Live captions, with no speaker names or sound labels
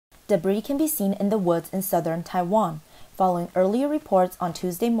Debris can be seen in the woods in southern Taiwan, following earlier reports on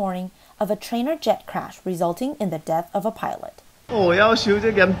Tuesday morning of a trainer jet crash resulting in the death of a pilot. The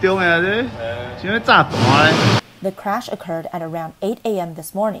crash occurred at around 8 a.m.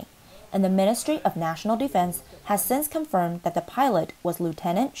 this morning, and the Ministry of National Defense has since confirmed that the pilot was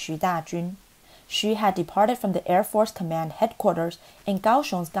Lieutenant Xu Dajun. Xu had departed from the Air Force Command headquarters in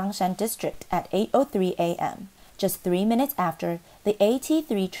Kaohsiung's Gangshan district at 8:03 a.m., just 3 minutes after the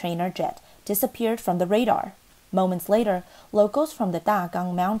AT-3 trainer jet disappeared from the radar. Moments later, locals from the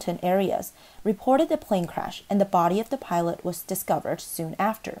Dagang mountain areas reported the plane crash, and the body of the pilot was discovered soon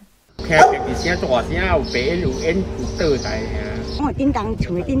after.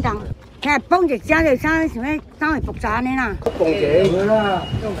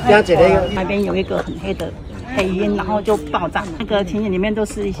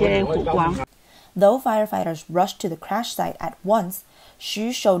 Though firefighters rushed to the crash site at once,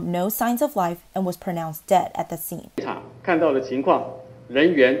 Xu showed no signs of life and was pronounced dead at the scene. 看到的情况，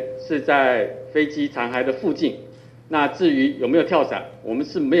人员是在飞机残骸的附近。那至于有没有跳伞，我们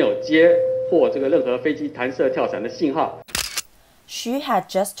是没有接获这个任何飞机弹射跳伞的信号。Xu had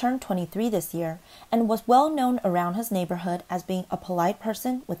just turned 23 this year and was well known around his neighborhood as being a polite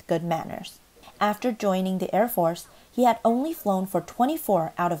person with good manners. After joining the Air Force, he had only flown for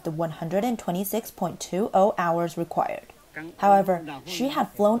 24 out of the 126.20 hours required. However, Xu had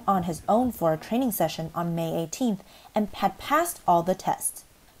flown on his own for a training session on May 18th and had passed all the tests.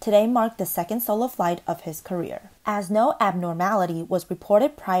 Today marked the second solo flight of his career. As no abnormality was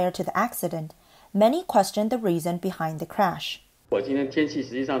reported prior to the accident, many questioned the reason behind the crash. 我今天天气实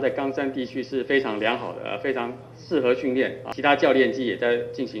际上在冈山地区是非常良好的，非常适合训练。其他教练机也在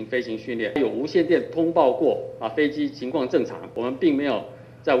进行飞行训练。有无线电通报过飞机情况正常，我们并没有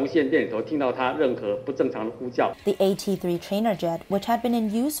在无线电里头听到它任何不正常的呼叫。The AT-3 trainer jet, which had been in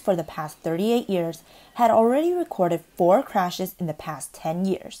use for the past 38 years, had already recorded 4 crashes in the past 10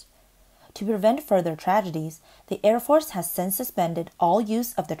 years. To prevent further tragedies, the Air Force has since suspended all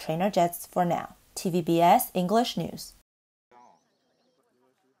use of the trainer jets for now. TVBS English News.